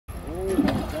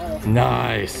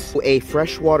Nice. A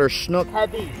freshwater snook.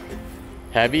 Heavy.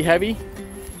 Heavy, heavy?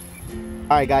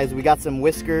 All right, guys, we got some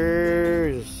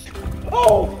whiskers.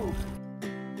 Oh!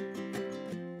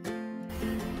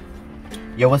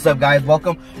 Yo, what's up, guys?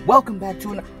 Welcome back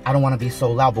to I don't want to be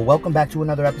so loud, but welcome back to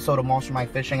another episode of Monster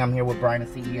Mike Fishing. I'm here with Brian, the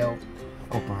CEO.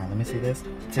 Oh, Brian, let me see this.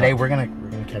 Today we're gonna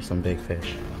catch some big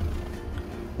fish.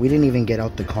 We didn't even get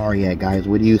out the car yet, guys.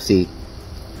 What do you see?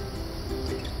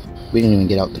 We didn't even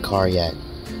get out the car yet.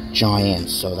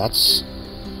 Giants. So it's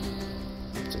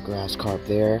a grass carp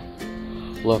there.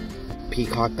 Look,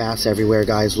 peacock bass everywhere,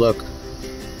 guys. Look,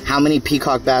 how many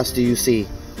peacock bass do you see?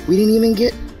 We didn't even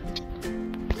get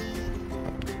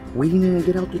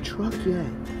out the truck yet.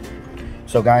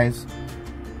 So, guys,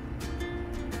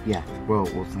 yeah, we'll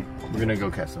think. We're gonna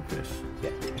go catch some fish.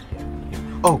 Yeah.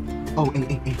 Oh,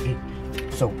 hey.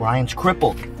 So Brian's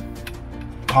crippled.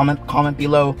 Comment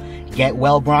below. Get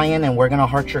well, Brian, and we're gonna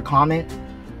heart your comment.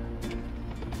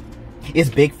 It's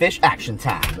big fish action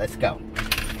time. Let's go.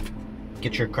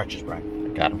 Get your crutches,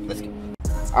 Brian. Got him. Let's go.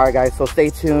 All right, guys. So stay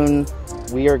tuned.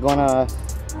 We are gonna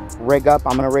rig up.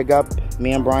 I'm gonna rig up.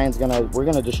 Me and Brian's we're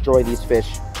gonna destroy these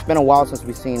fish. It's been a while since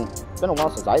I've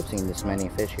seen this many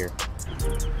fish here.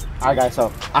 All right, guys.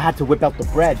 So I had to whip out the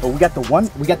bread, but we got the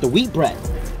wheat bread.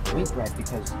 Wheat bread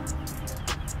because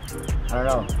I don't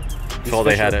know. That's all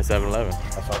they had at 7-Eleven.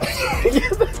 That's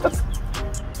all.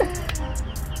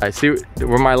 I see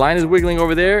where my line is wiggling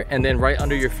over there, and then right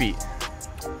under your feet,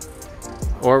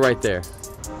 or right there.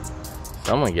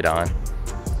 Someone get on.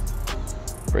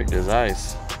 Break this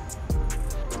ice.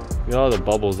 Look at all the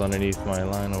bubbles underneath my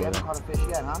line over there. We haven't caught a fish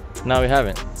yet, huh? No, we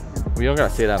haven't. We don't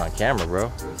gotta say that on camera, bro.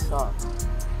 We suck.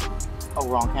 Oh,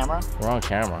 we're on camera? We're on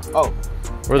camera. Oh.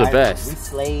 We're the We best.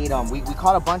 slayed. We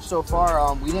caught a bunch so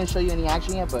far. We didn't show you any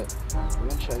action yet, but we're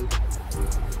gonna show you.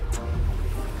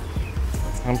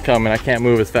 I'm coming. I can't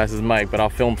move as fast as Mike, but I'll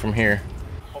film from here.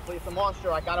 Hopefully it's a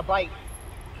monster. I got a bite.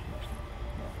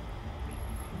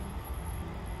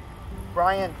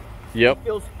 Brian. Yep.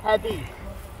 Feels heavy.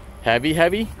 Heavy,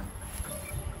 heavy?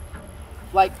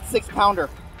 Like 6-pounder.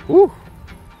 Woo.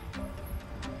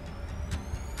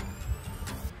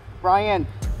 Brian,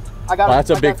 I got. Oh, that's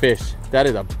a big fish. That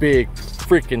is a big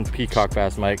freaking peacock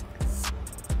bass, Mike.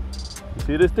 You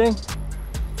see this thing?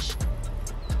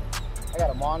 I got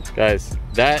a monster. Guys,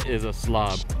 that is a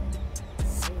slob.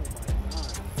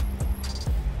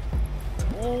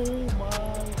 Oh my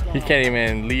God. He can't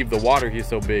even leave the water, he's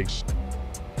so big.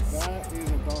 That is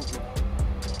a donkey.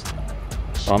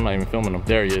 Oh, I'm not even filming him.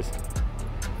 There he is.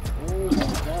 Oh my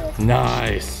God.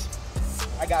 Nice.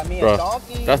 I got me Bro, a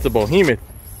donkey. that's the behemoth.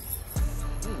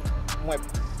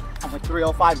 I'm with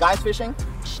 305 guys fishing.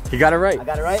 He got it right. I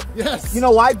got it right? Yes. You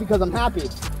know why? Because I'm happy.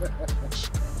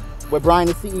 With Brian,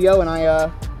 the CEO,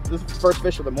 and this is the first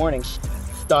fish of the morning.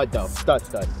 Stud though, stud.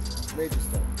 Major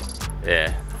stud.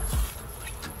 Yeah.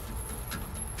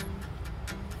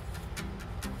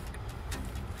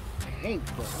 Tank,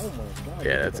 bro. Oh my God.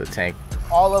 Yeah, that's a tank.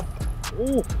 All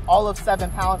of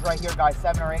 7 pounds right here, guys.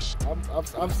 7 or 8.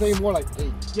 I'm saying more like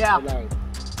 8. Yeah. Or 9.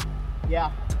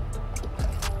 Yeah.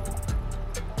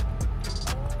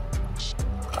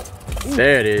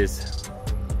 There it is.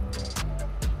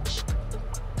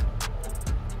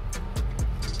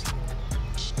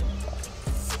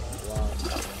 Wow.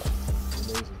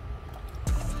 Amazing.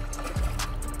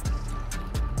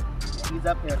 He's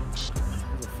up there. He's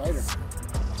a fighter.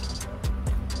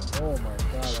 Oh my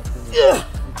God. That thing is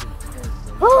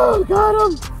freaking Oh, got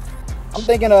him. I'm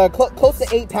thinking close to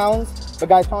 8 pounds. But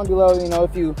guys, comment below,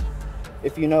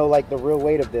 if you know like the real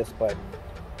weight of this, but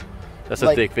That's a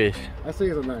like, thick fish. I say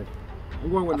it's a 9. I'm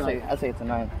going with 9. I say it's a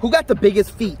 9. Who got the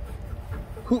biggest feet?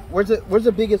 Where's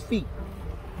the biggest feet?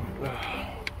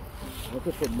 I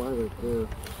could put mine right there.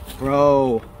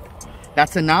 Bro,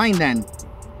 that's a 9 then.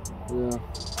 Yeah.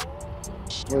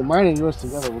 Well, mine and yours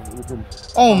together, we can.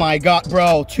 Oh my God,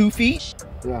 bro, 2 feet?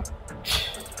 Yeah.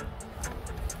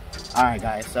 All right,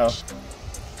 guys, so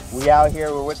we out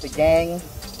here, we're with the gang.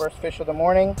 First fish of the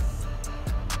morning.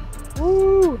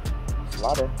 Woo!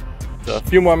 Slaughter. So a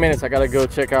few more minutes, I gotta go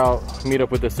meet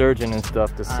up with the surgeon and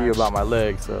stuff to see about my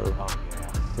leg. So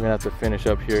we're gonna have to finish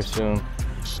up here soon.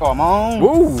 Come on.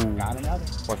 Woo! Got another.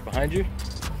 Watch behind you.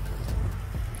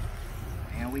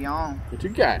 And we on. What you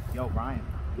got? Yo, Brian.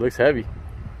 Looks heavy.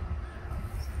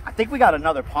 I think we got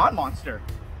another pond monster.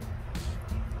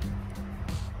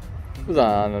 Was it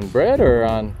on bread or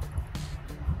on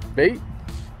bait?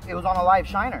 It was on a live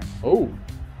shiner. Oh.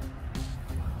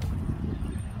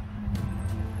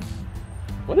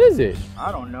 What is it?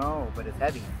 I don't know, but it's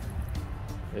heavy.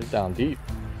 It's down deep.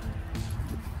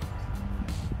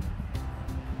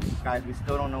 Guys, we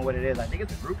still don't know what it is. I think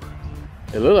it's a grouper.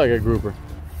 It looked like a grouper.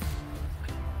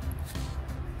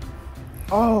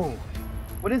 Oh,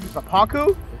 what is this, a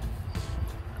pacu?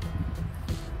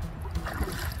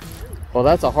 Well,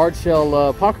 that's a hard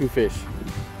shell pacu fish.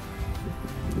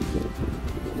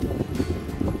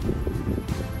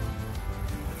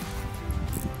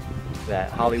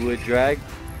 That Hollywood drag.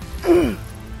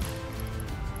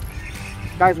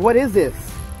 Guys, what is this?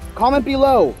 Comment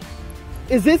below.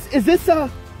 Is this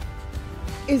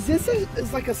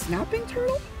like a snapping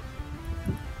turtle?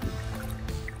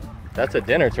 That's a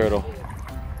dinner turtle.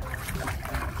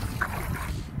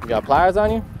 You got pliers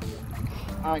on you?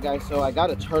 Alright guys, so I got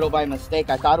a turtle by mistake.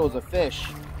 I thought it was a fish.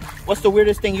 What's the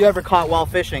weirdest thing you ever caught while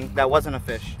fishing that wasn't a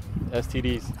fish?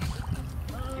 STDs.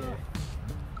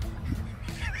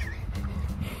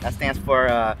 That stands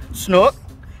for snook,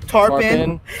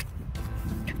 tarpon,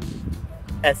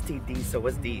 STD, so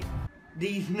what's D?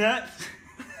 These nuts.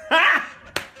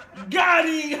 Got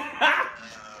him.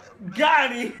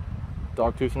 Got him.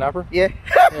 Dog tooth snapper? Yeah.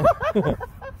 Okay.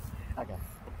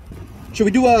 Should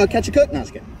we do a catch a cook? No, it's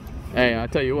good. Hey, I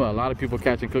tell you what, a lot of people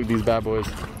catch and cook these bad boys.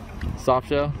 Soft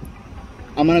shell.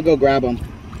 I'm gonna go grab them.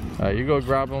 You go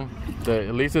grab them.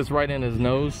 At least it's right in his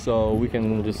nose, so we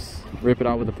can just rip it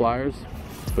out with the pliers.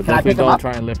 But Can I definitely pick 'em don't up?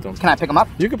 try and lift them. Can I pick them up?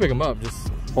 You can pick them up.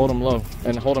 Just hold them low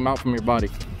and hold them out from your body.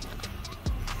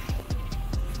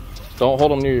 Don't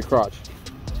hold them near your crotch.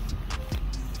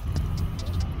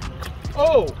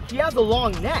 Oh, he has a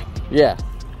long neck. Yeah.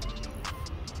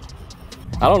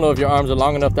 I don't know if your arms are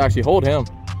long enough to actually hold him.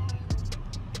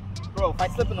 Bro, if I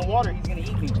slip in the water, he's gonna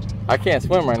eat me. I can't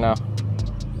swim right now.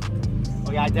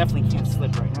 Oh yeah, I definitely can't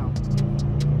slip right now.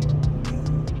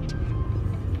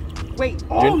 Wait,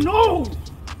 oh no!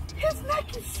 His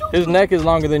neck is so His neck is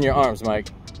longer than your arms, Mike.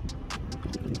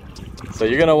 So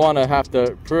you're gonna wanna have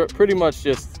to pretty much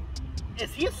just...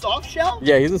 Is he a soft shell?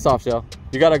 Yeah, he's a soft shell.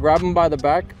 You gotta grab him by the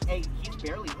back. Hey, he's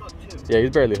barely hooked too. Yeah, he's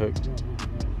barely hooked.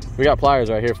 We got pliers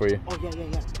right here for you. Oh yeah.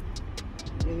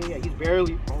 Yeah, he's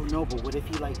barely... Oh no, but what if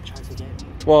he like tries to get me?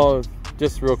 Well,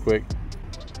 just real quick.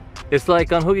 It's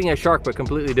like unhooking a shark, but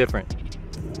completely different.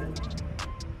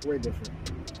 Way different.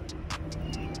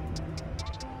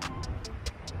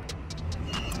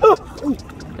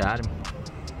 Got him.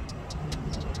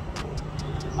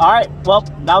 Alright, well,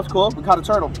 that was cool. We caught a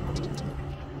turtle.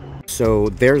 So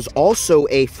there's also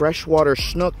a freshwater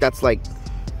snook that's like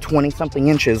 20-something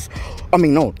inches. I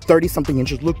mean, no, 30-something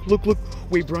inches. Look.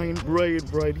 Wait, Brian,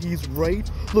 he's right.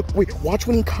 Look, wait, watch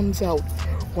when he comes out.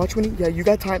 Watch when he, yeah, you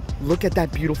got time. Look at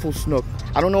that beautiful snook.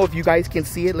 I don't know if you guys can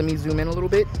see it. Let me zoom in a little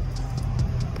bit.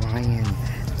 Brian,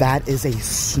 that is a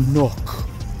snook.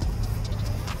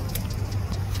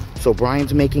 So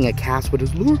Brian's making a cast with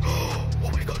his lure. Oh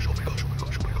my gosh.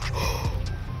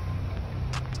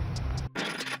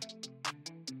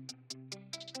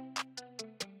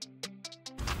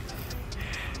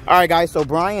 All right, guys, so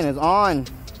Brian is on.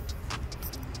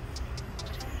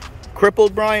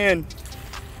 Crippled Brian.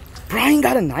 Brian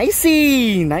got a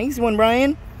nicey. Nice one,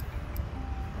 Brian.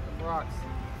 Rocks.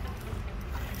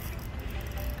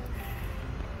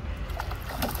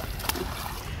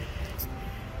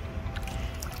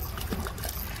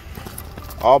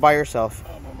 All by yourself.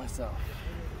 All by myself.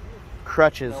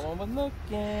 Crutches. No one was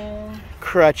looking.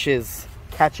 Crutches.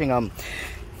 Catching them.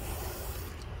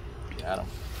 Got him.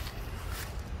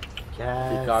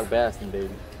 Yes. Peacock basking, baby.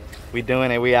 We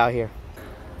doing it. We out here.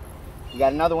 You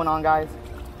got another one on, guys.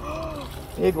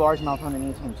 Big largemouth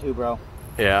underneath him too, bro.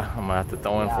 Yeah, I'm gonna have to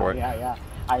throw in for it. Yeah.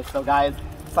 All right, so guys,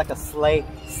 it's like a sleigh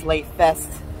fest.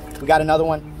 We got another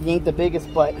one. He ain't the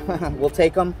biggest, but we'll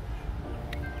take him.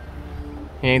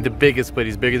 He ain't the biggest, but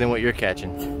he's bigger than what you're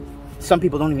catching. Some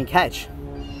people don't even catch.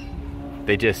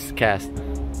 They just cast.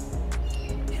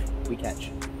 We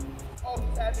catch.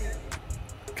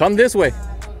 Come this way.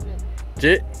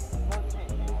 Jit.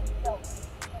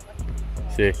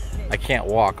 See, I can't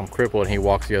walk. I'm crippled, and he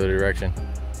walks the other direction.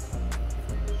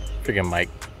 Freaking Mike.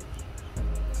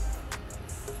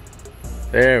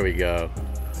 There we go.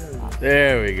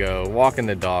 There we go. Walking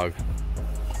the dog.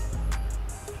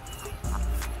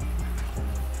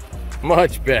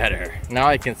 Much better. Now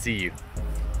I can see you.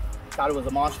 Thought it was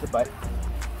a monster, but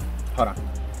hold on.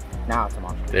 Now it's a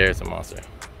monster. There's a monster.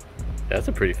 That's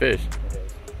a pretty fish.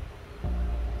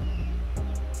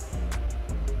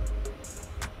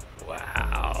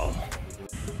 Wow.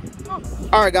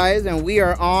 All right, guys, and we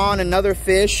are on another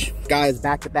fish. Guys,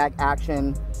 back-to-back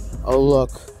action. Oh, look.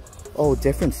 Oh,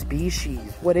 different species.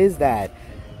 What is that?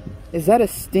 Is that a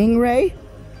stingray?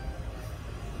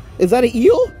 Is that an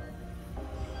eel?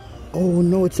 Oh,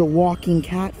 no, it's a walking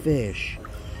catfish.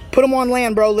 Put them on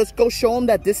land, bro. Let's go show them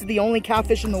that this is the only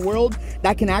catfish in the world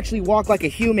that can actually walk like a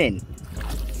human.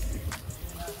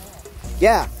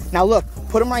 Yeah. Now look,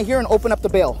 put them right here and open up the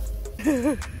bail.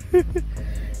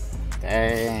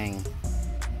 Dang.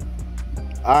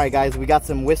 All right, guys, we got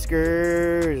some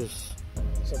whiskers.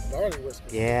 Some gnarly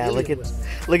whiskers. Yeah, Really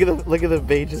look at the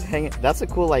bait just hanging. That's a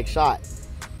cool like shot.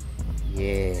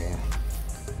 Yeah.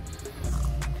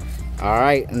 All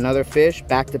right, another fish,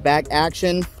 back-to-back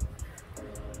action.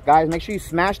 Guys, make sure you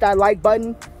smash that like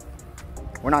button.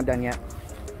 We're not done yet.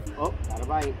 Oh, got a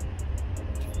bite.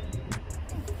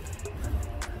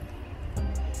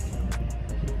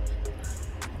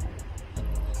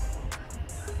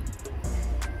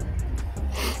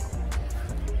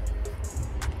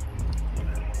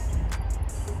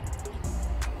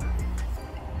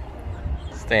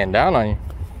 Staying down on you.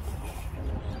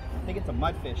 I think it's a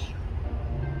mudfish.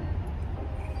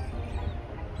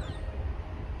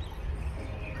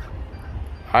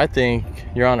 I think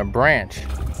you're on a branch.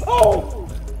 Oh!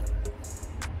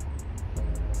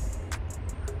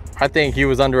 I think he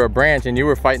was under a branch and you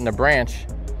were fighting the branch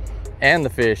and the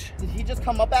fish. Did he just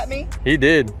come up at me? He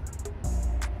did.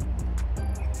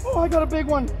 Oh, I got a big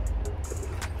one.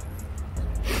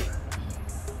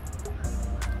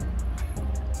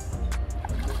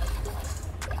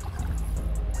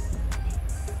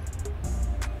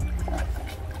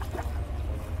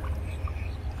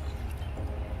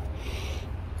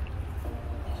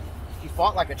 He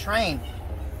fought like a train.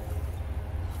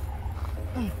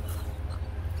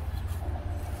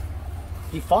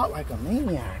 He fought like a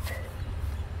maniac.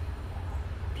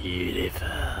 Beautiful.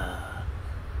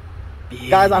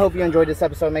 Guys, I hope you enjoyed this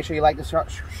episode. Make sure you like,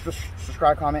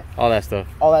 subscribe, comment, All that stuff.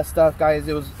 all that stuff, guys.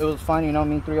 It was fun, you know.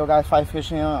 Me and 3 guys fight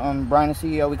fishing. Brian, the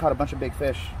CEO, we caught a bunch of big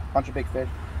fish. Well,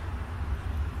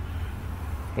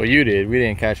 you did. We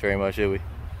didn't catch very much, did we?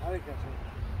 I didn't catch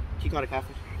it. He caught a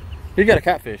catfish. You got a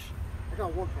catfish. I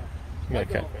got one catch. You got a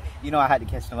catfish. You know I had to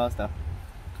catch the most though.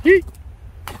 Yeet.